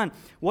most fun.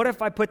 What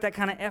if I put that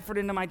kind of effort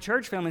into my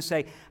church family and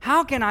say,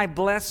 how can I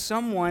bless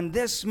someone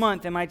this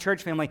month in my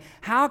church family?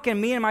 How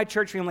can me and my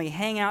church family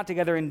hang out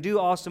together and do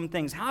awesome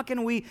things? How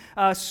can we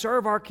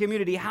serve our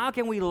community? How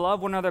can we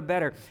love one another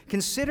better? He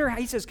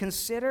says,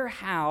 consider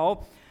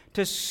how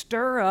to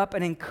stir up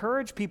and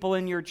encourage people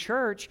in your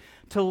church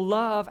to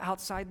love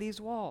outside these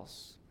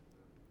walls,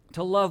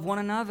 to love one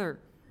another.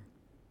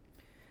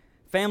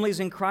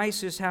 Families in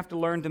crisis have to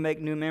learn to make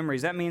new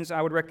memories. That means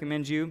I would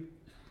recommend you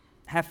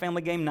have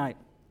family game night.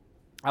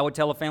 I would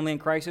tell a family in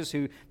crisis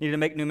who need to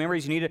make new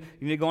memories, you need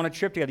to go on a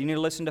trip together. You need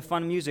to listen to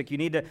fun music. You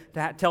need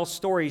to tell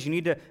stories. You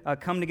need to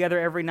come together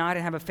every night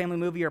and have a family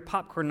movie or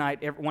popcorn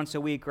night once a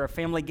week, or a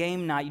family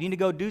game night. You need to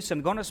go do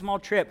something. Go on a small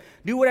trip.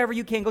 Do whatever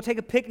you can. Go take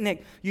a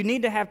picnic. You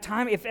need to have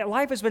time. If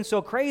life has been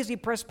so crazy,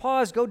 press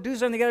pause. Go do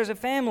something together as a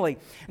family.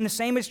 And the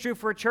same is true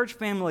for a church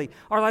family.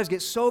 Our lives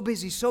get so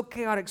busy, so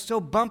chaotic,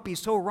 so bumpy,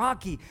 so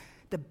rocky.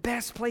 The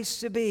best place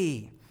to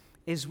be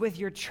is with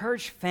your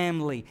church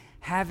family,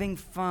 having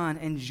fun,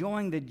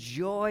 enjoying the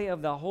joy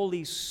of the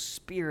Holy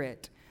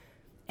Spirit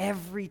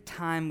every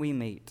time we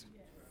meet.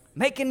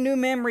 Making new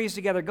memories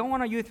together. Go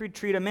on a youth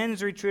retreat, a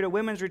men's retreat, a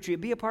women's retreat.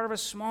 Be a part of a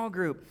small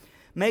group.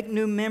 Make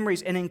new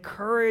memories and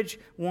encourage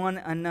one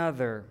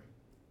another.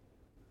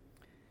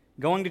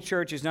 Going to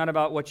church is not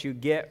about what you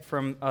get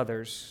from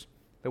others,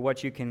 but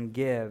what you can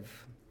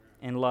give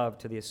in love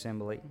to the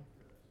assembly.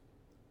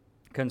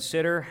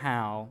 Consider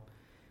how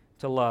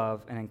to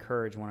love and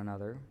encourage one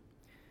another.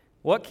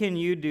 What can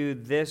you do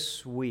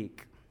this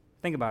week?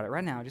 Think about it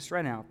right now, just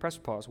right now. Press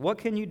pause. What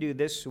can you do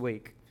this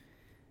week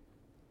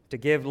to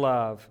give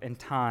love and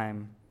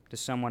time to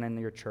someone in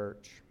your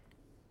church?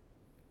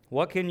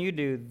 What can you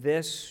do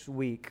this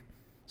week?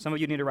 Some of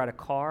you need to write a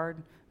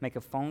card, make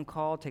a phone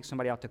call, take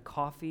somebody out to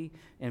coffee,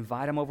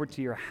 invite them over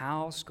to your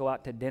house, go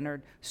out to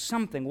dinner,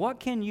 something.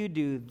 What can you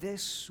do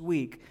this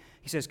week?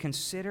 He says,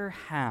 consider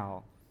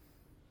how.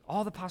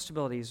 All the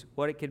possibilities,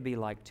 what it could be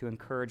like to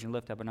encourage and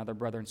lift up another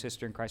brother and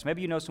sister in Christ.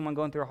 Maybe you know someone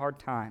going through a hard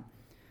time.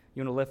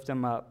 You want to lift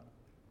them up.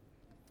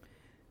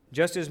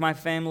 Just as my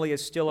family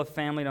is still a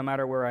family no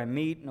matter where I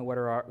meet, no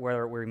matter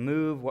whether we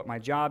move, what my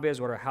job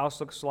is, what our house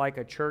looks like,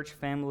 a church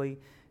family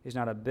is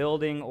not a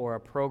building or a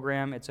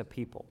program, it's a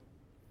people.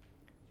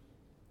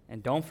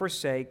 And don't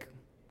forsake,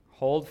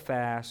 hold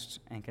fast,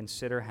 and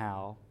consider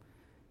how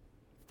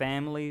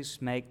families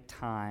make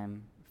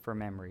time for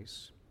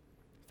memories.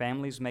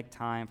 Families make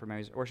time for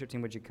memories. Worship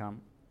team, would you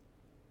come?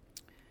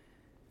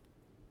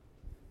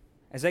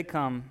 As they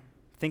come,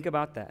 think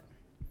about that.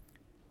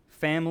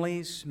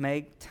 Families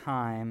make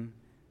time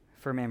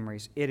for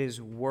memories. It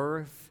is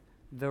worth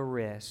the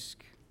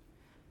risk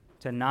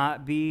to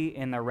not be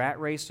in the rat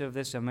race of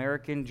this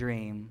American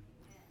dream,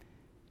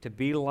 to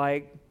be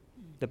like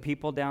the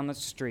people down the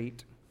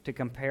street, to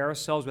compare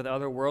ourselves with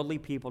other worldly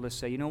people, to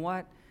say, you know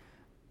what?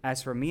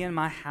 As for me and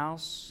my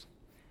house,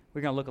 we're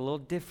going to look a little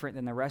different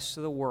than the rest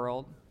of the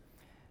world.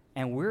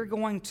 And we're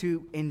going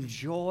to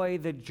enjoy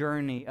the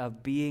journey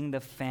of being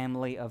the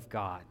family of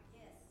God.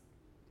 Yes.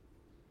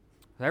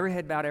 With every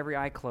head bowed, every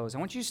eye closed. I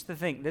want you just to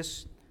think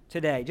this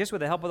today, just with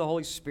the help of the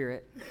Holy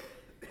Spirit.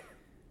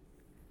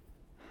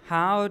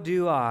 How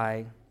do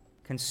I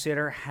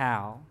consider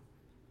how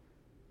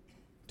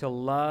to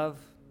love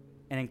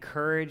and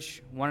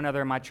encourage one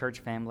another in my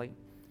church family?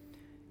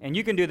 And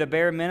you can do the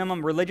bare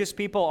minimum. Religious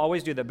people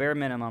always do the bare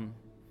minimum.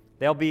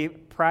 They'll be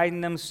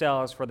priding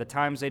themselves for the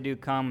times they do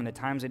come and the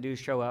times they do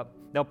show up.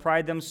 They'll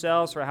pride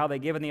themselves for how they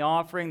give in the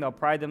offering. They'll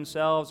pride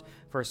themselves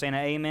for saying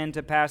an amen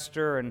to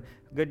pastor and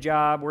good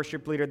job,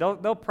 worship leader.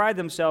 They'll pride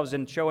themselves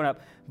in showing up.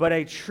 But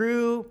a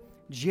true,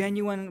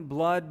 genuine,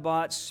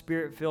 blood-bought,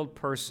 spirit-filled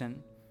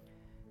person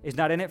is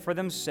not in it for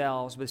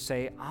themselves, but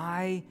say,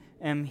 I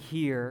am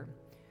here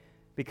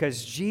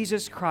because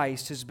Jesus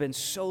Christ has been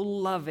so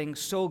loving,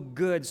 so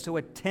good, so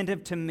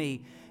attentive to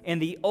me. In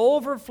the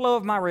overflow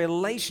of my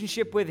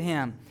relationship with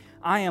Him,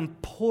 I am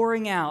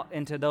pouring out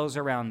into those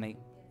around me.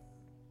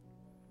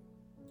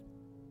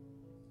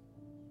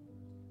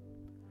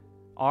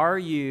 Are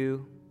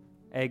you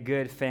a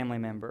good family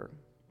member?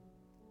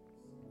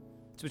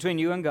 It's between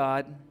you and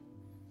God.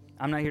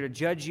 I'm not here to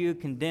judge you,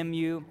 condemn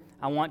you.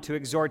 I want to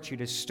exhort you,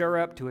 to stir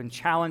up, to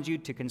challenge you,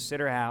 to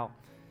consider how.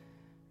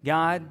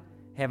 God,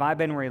 have I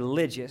been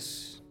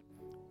religious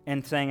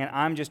and saying,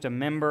 I'm just a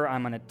member,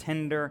 I'm an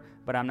attender,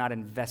 but I'm not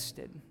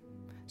invested?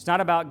 It's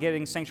not about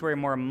giving Sanctuary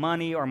more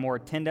money or more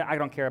attendance. I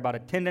don't care about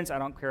attendance. I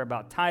don't care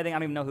about tithing. I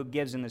don't even know who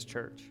gives in this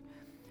church.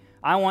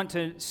 I want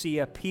to see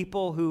a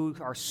people who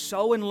are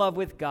so in love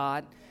with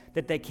God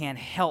that they can't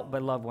help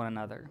but love one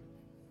another.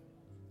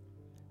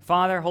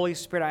 Father, Holy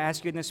Spirit, I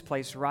ask you in this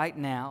place right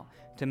now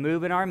to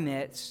move in our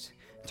midst,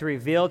 to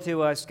reveal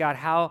to us, God,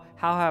 how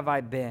have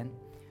I been?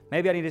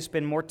 Maybe I need to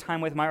spend more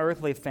time with my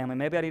earthly family.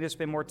 Maybe I need to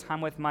spend more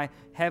time with my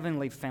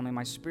heavenly family,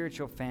 my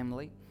spiritual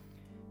family.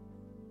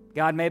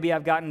 God, maybe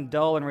I've gotten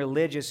dull and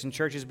religious and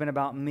church has been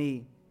about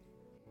me.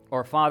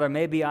 Or Father,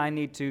 maybe I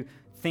need to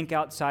think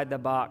outside the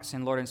box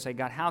and Lord and say,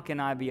 God, how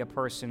can I be a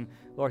person,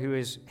 Lord, who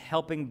is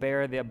helping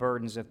bear the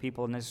burdens of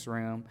people in this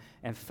room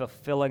and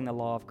fulfilling the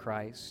law of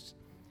Christ?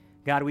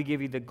 God, we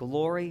give you the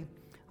glory.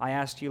 I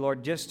ask you,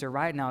 Lord, just to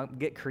right now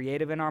get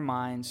creative in our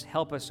minds.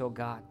 Help us, oh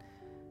God,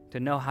 to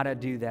know how to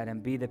do that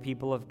and be the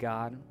people of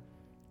God.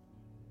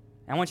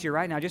 I want you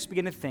right now, just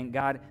begin to think,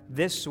 God,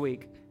 this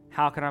week,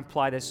 how can I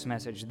apply this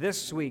message?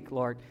 This week,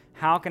 Lord,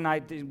 how can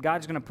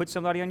God's going to put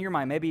somebody on your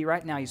mind. Maybe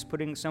right now He's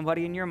putting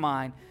somebody in your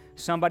mind,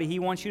 somebody He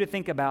wants you to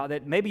think about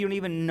that maybe you don't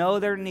even know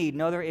their need,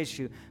 know their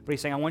issue, but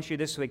He's saying, I want you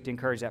this week to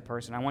encourage that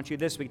person. I want you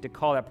this week to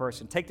call that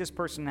person. Take this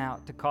person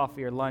out to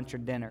coffee or lunch or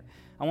dinner.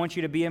 I want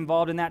you to be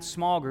involved in that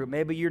small group.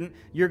 Maybe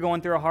you're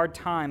going through a hard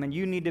time and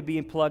you need to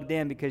be plugged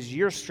in because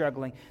you're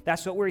struggling.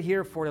 That's what we're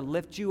here for, to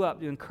lift you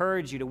up, to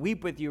encourage you, to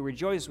weep with you,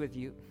 rejoice with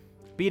you,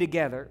 be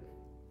together.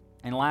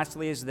 And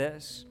lastly is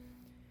this.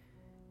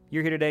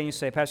 You're here today and you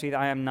say, Pastor Heath,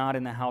 I am not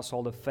in the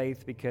household of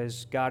faith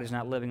because God is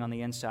not living on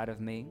the inside of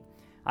me.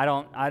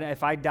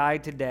 If I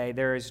died today,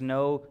 there is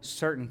no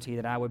certainty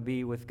that I would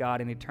be with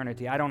God in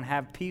eternity. I don't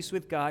have peace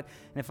with God.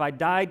 And if I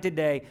died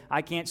today,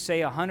 I can't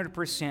say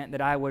 100% that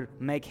I would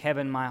make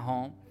heaven my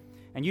home.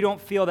 And you don't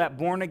feel that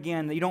born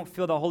again, that you don't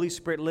feel the Holy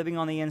Spirit living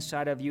on the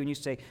inside of you, and you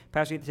say,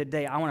 Pastor,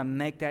 today I want to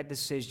make that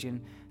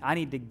decision. I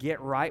need to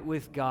get right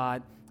with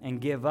God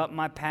and give up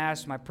my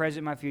past, my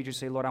present, my future.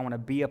 Say, Lord, I want to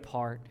be a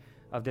part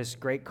of this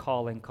great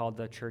calling called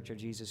the Church of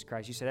Jesus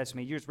Christ. You say, that's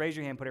me. You just raise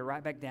your hand, put it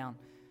right back down.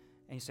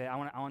 And you say, I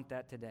want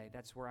that today.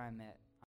 That's where I'm at.